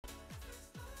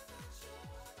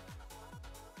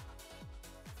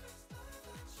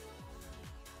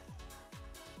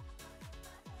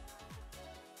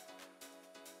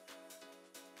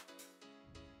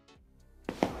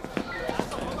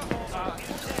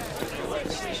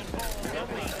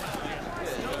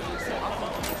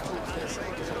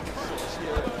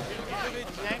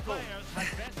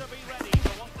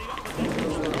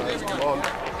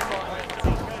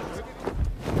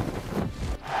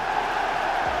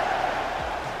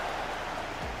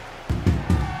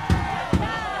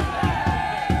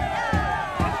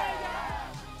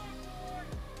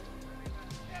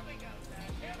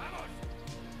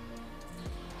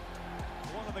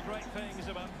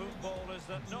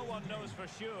one knows for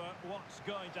sure what's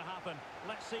going to happen.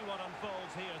 Let's see what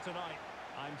unfolds here tonight.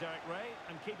 I'm Derek Ray,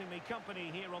 and keeping me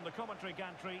company here on the commentary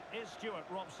gantry is Stuart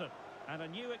Robson. And a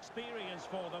new experience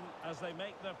for them as they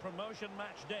make their promotion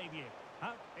match debut.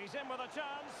 He's in with a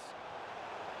chance.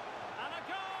 And a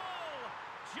goal!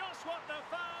 Just what the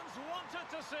fans wanted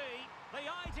to see. The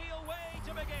ideal way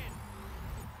to begin.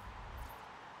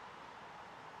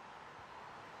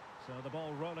 So the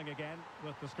ball rolling again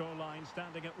with the scoreline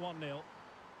standing at 1-0.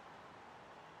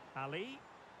 Ali,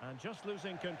 and just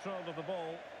losing control of the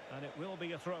ball, and it will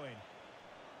be a throw-in.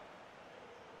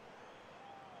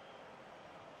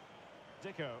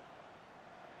 Dicko.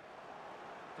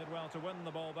 Did well to win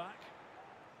the ball back.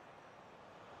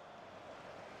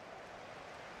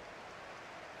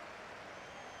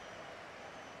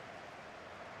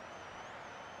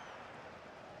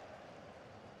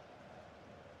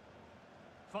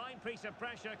 Fine piece of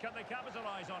pressure, can they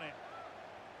capitalise on it?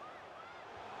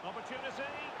 Opportunity.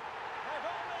 They've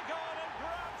only gone and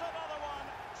grabbed another one.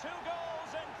 2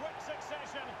 goals in quick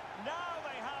succession. Now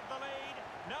they have the lead.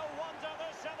 No wonder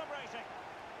they're celebrating.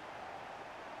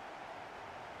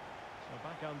 So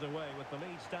back underway with the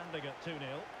lead standing at 2-0.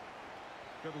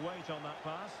 Good weight on that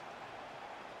pass.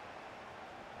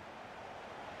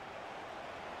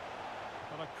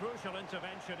 But a crucial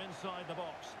intervention inside the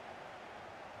box.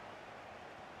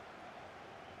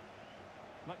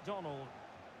 McDonald.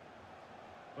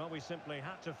 Well, we simply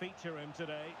had to feature him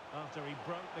today after he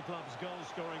broke the club's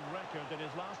goal-scoring record in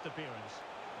his last appearance.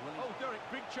 Oh, Derek,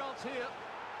 big chance here.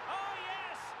 Oh,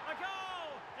 yes! A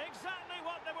goal! Exactly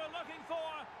what they were looking for,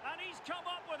 and he's come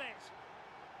up with it.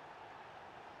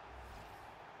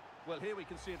 Well, here we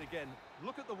can see it again.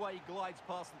 Look at the way he glides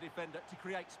past the defender to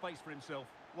create space for himself,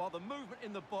 while the movement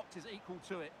in the box is equal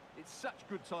to it. It's such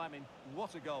good timing.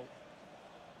 What a goal.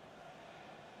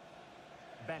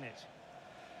 Bennett.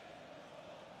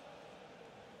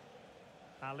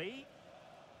 Ali.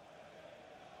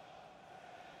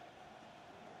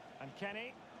 And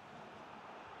Kenny.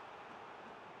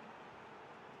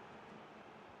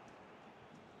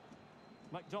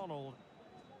 McDonald.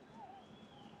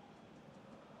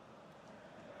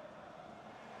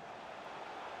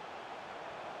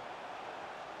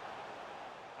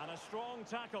 And a strong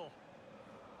tackle.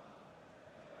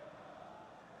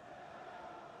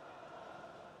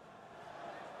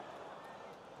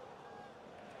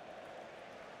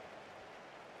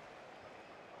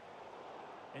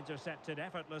 Intercepted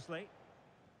effortlessly.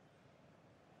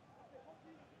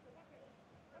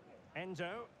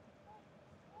 Endo.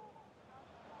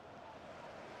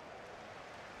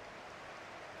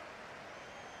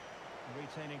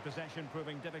 Retaining possession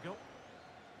proving difficult.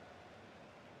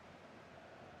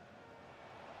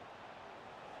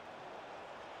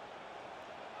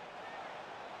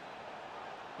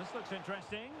 This looks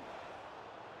interesting.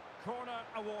 Corner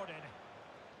awarded.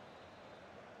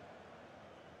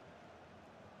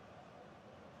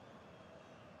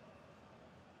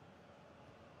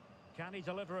 Can he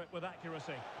deliver it with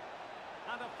accuracy?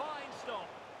 And a fine stop.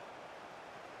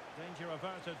 Danger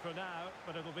averted for now,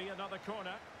 but it'll be another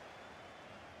corner.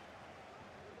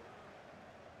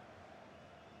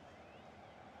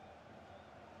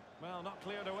 Well, not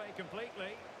cleared away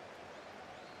completely.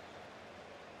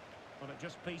 But it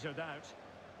just petered out.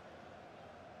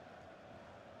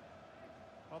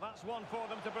 Well, that's one for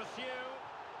them to pursue.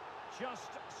 Just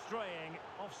straying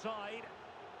offside.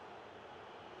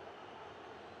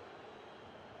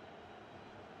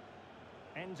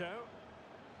 Endo.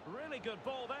 Really good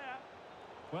ball there.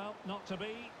 Well, not to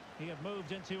be. He had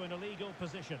moved into an illegal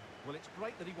position. Well, it's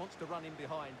great that he wants to run in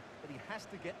behind, but he has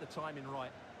to get the timing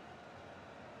right.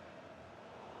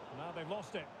 Now they've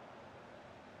lost it.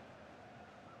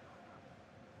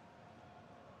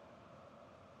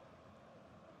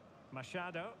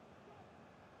 Machado.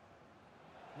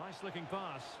 Nice looking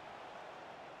pass.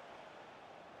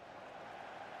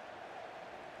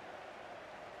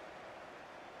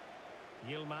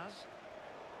 Yilmaz.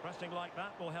 Pressing like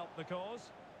that will help the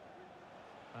cause.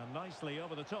 And nicely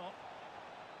over the top.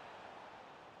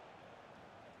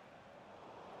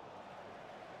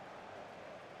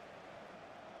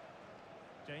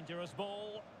 Dangerous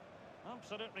ball.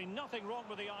 Absolutely nothing wrong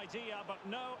with the idea, but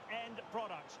no end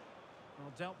product.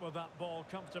 Well, dealt with that ball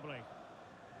comfortably.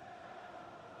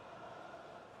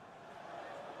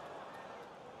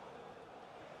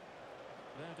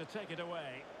 There to take it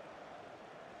away.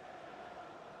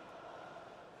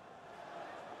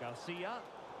 Garcia.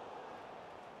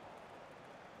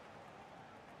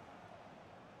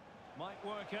 Might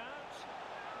work out.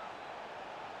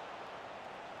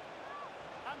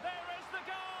 And there is the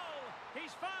goal!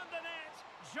 He's found the net.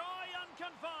 Joy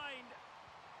unconfined.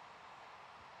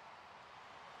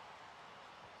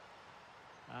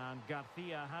 And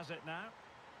Garcia has it now.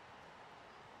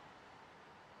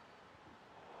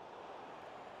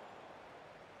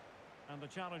 And the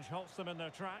challenge halts them in their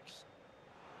tracks.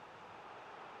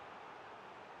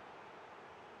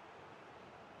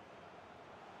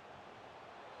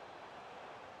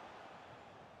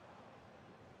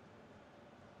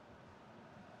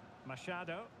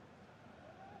 Machado.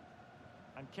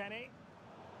 And Kenny.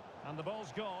 And the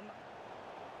ball's gone.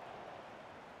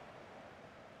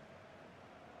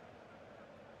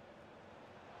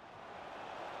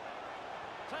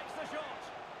 Takes the shot.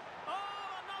 Oh,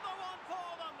 another one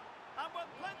for them. And with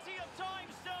plenty of time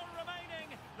still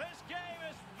remaining, this game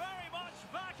is very much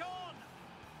back on.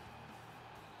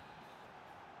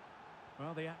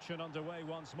 Well, the action underway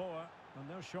once more, and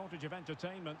no shortage of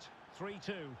entertainment.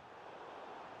 3-2.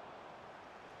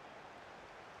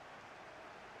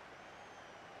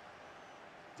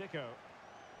 Dicko.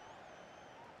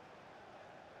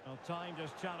 Well, timed his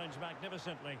challenge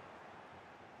magnificently.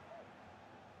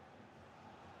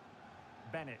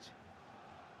 Bennett.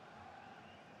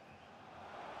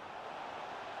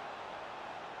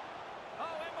 Oh,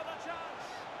 in with a chance.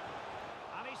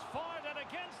 And he's fired it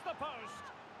against the post.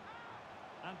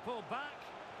 And pulled back.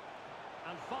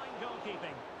 And fine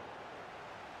goalkeeping.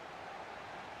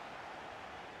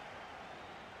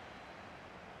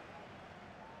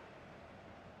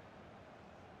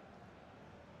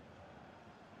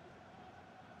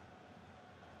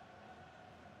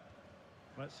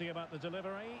 Let's see about the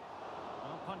delivery.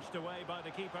 Well, punched away by the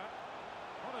keeper.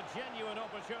 What a genuine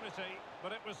opportunity,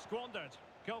 but it was squandered.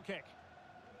 Goal kick.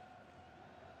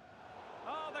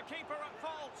 Oh, the keeper at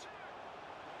fault.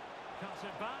 Cuts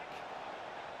it back.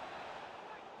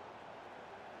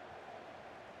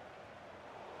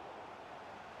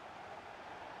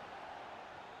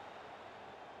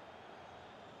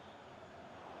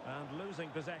 And losing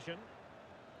possession.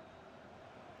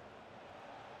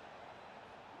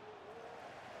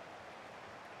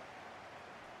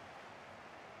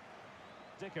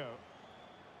 Dicko.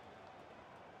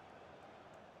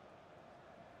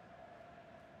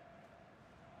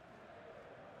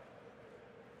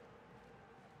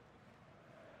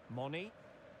 Moni.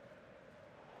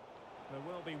 There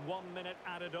will be 1 minute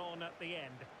added on at the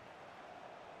end.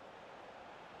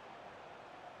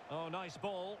 Oh, nice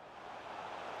ball.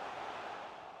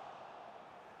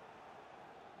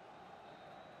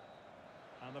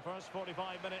 And the first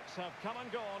 45 minutes have come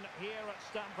and gone here at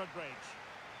Stamford Bridge.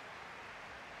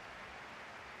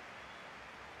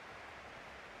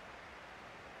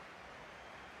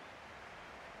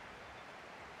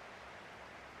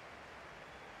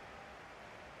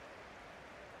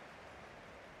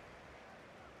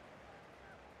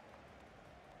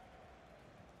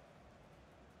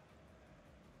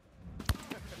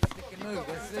 Move,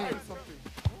 that's it.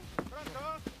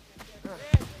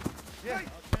 Yeah.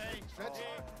 Okay, stretch.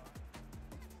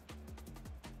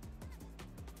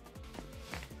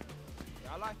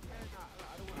 I like it.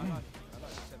 I like the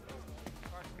tempo.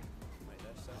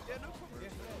 Yeah, no problem. Yeah,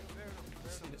 fair enough.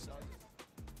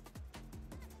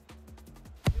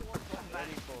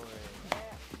 Ready for it.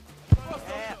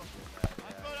 Yeah.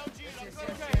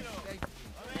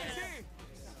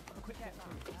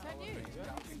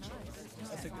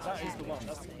 That is the one.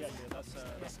 That's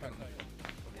that's kind of.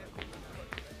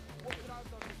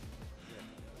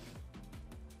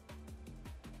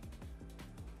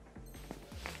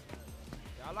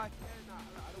 Yeah, I like it.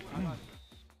 I like it.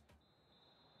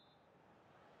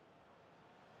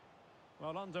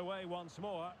 Well, underway once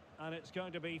more, and it's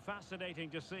going to be fascinating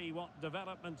to see what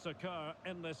developments occur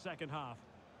in this second half.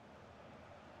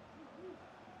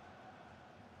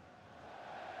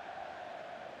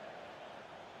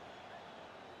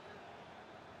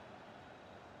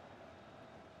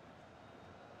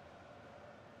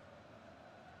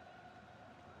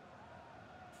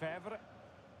 Fevre.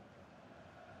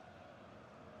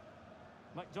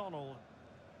 McDonald.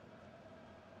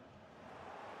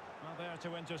 Well, there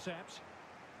to intercept.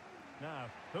 Now,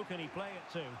 who can he play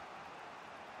it to?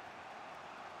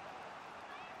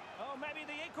 Oh, maybe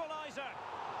the equaliser.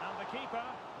 And the keeper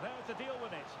there to deal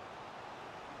with it.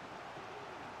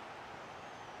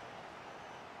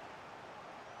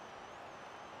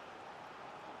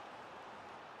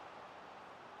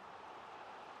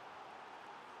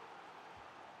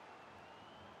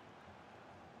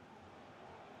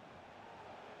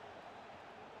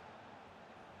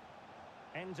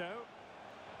 Endo.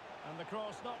 And the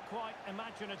cross not quite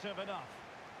imaginative enough.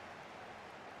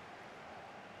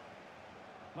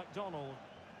 McDonald.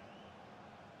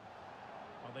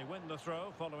 Well, they win the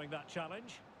throw following that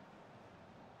challenge.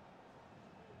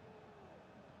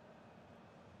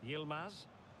 Yilmaz.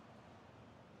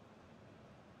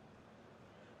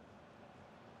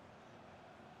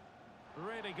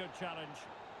 Really good challenge.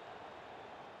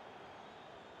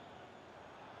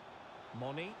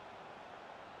 Money.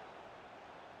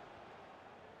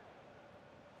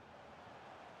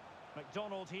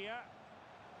 McDonald here.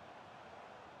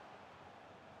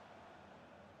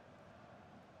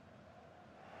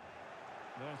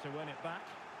 There to win it back.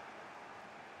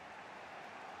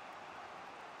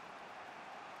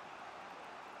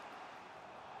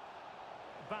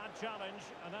 Bad challenge,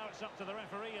 and now it's up to the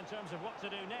referee in terms of what to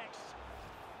do next.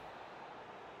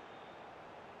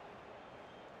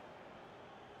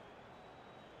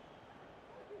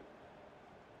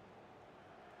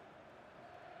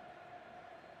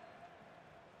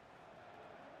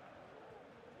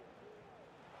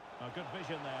 A good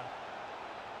vision there.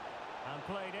 And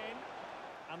played in.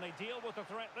 And they deal with the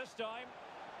threat this time.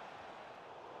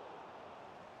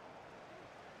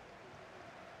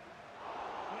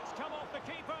 It's come off the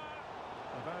keeper.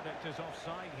 The verdict is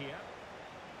offside here.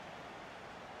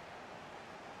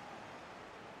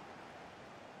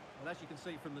 Well, as you can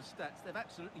see from the stats, they've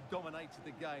absolutely dominated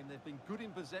the game. They've been good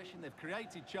in possession, they've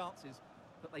created chances,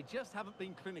 but they just haven't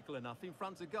been clinical enough in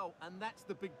front of goal, and that's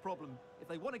the big problem. If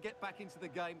they want to get back into the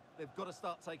game, they've got to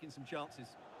start taking some chances.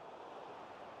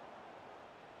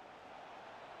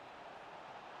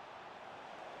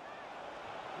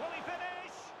 Will he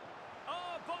finish?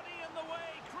 Oh, body in the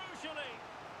way, crucially.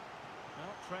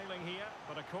 Well, trailing here,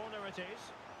 but a corner it is.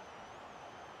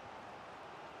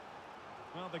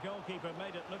 Well, the goalkeeper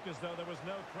made it look as though there was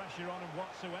no pressure on him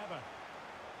whatsoever.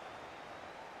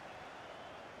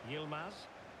 Yilmaz.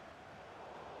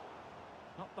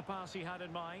 Not the pass he had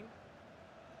in mind.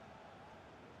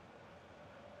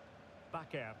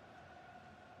 Bakker.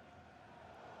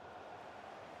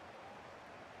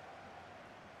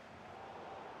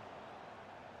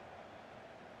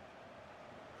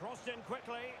 Crossed in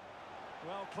quickly.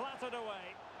 Well, clattered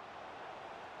away.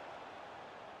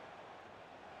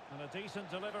 And a decent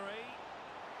delivery.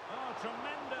 Oh,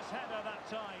 tremendous header that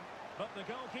time. But the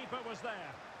goalkeeper was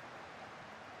there.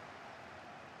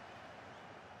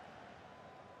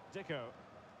 Dicko.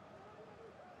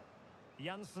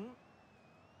 Janssen.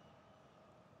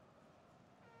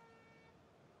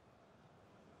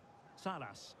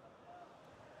 Salas.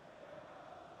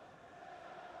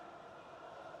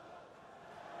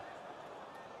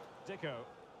 Dicko.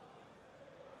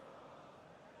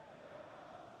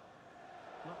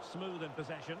 Not smooth in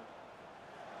possession.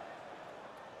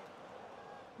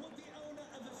 What the owner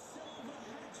of a silver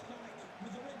hatchback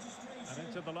with a registration And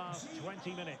into the last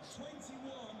 20 minutes.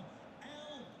 21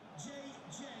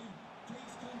 LJJ.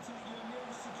 Please contact your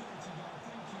nearest security guard.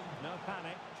 Thank you. No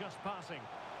panic, just passing.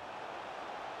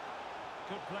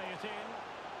 Could play it in.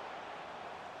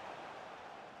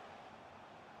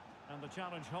 And the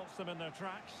challenge halts them in their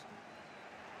tracks.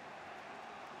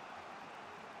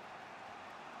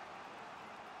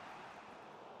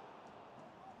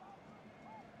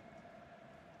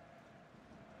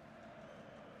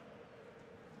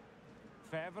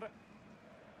 Fevre.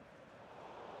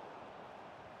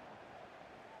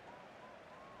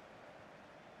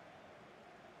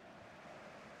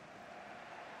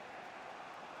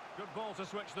 Good ball to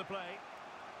switch the play.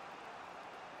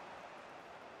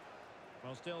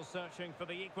 Well, still searching for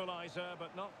the equaliser,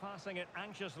 but not passing it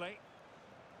anxiously.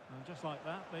 And just like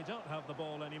that, they don't have the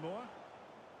ball anymore.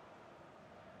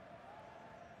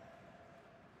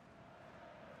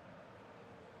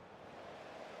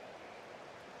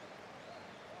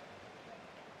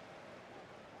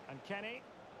 And Kenny.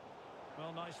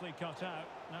 Well, nicely cut out.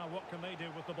 Now what can they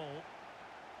do with the ball?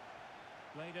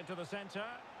 Played into the centre.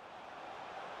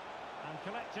 And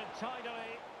collected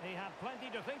tidily. He had plenty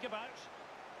to think about.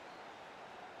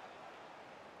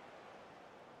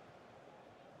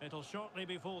 It'll shortly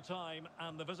be full time,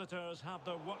 and the visitors have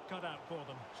their work cut out for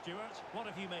them. Stuart, what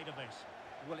have you made of this?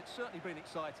 Well, it's certainly been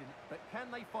exciting, but can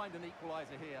they find an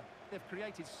equaliser here? They've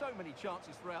created so many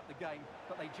chances throughout the game,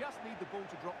 but they just need the ball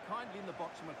to drop kindly in the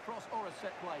box from a cross or a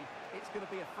set play. It's going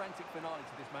to be a frantic finale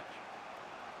to this match.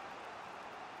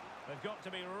 They've got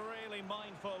to be really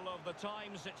mindful of the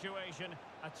time situation,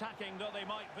 attacking though they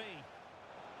might be.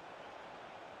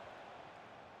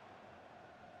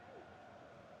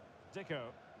 Dicko.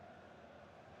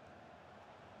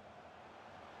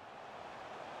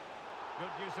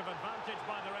 Good use of advantage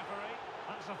by the referee.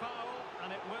 That's a foul,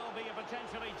 and it will be a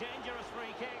potentially dangerous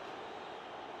free kick.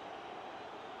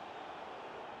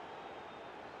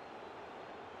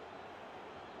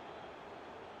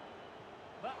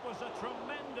 That was a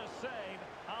tremendous save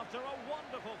after a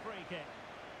wonderful free kick.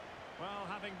 Well,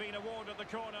 having been awarded the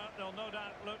corner, they'll no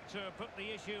doubt look to put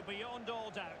the issue beyond all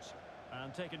doubt.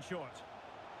 And taken short.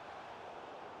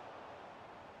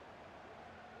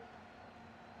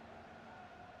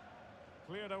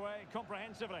 Cleared away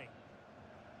comprehensively.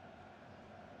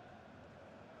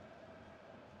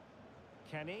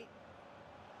 Kenny.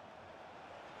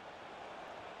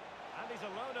 And he's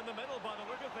alone in the middle by the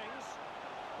look of things.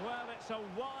 Well, it's a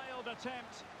wild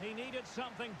attempt. He needed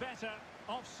something better.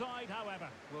 Offside, however.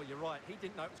 Well, you're right. He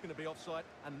didn't know it was going to be offside,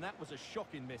 and that was a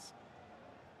shocking miss.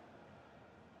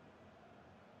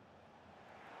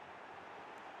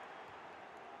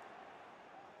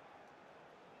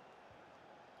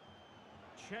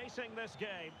 Chasing this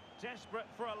game, desperate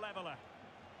for a leveller.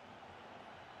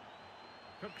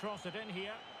 Could cross it in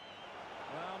here.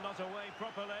 Well, not away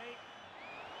properly.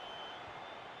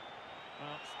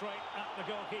 Well, straight at the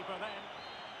goalkeeper then.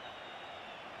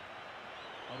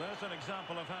 Well, there's an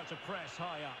example of how to press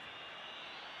high up.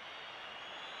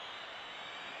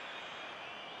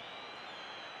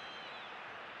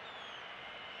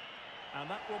 And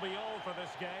that will be all for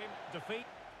this game. Defeat.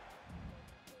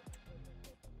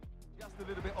 Just a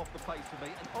little bit off the pace for me,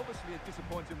 and obviously a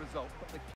disappointing result, but the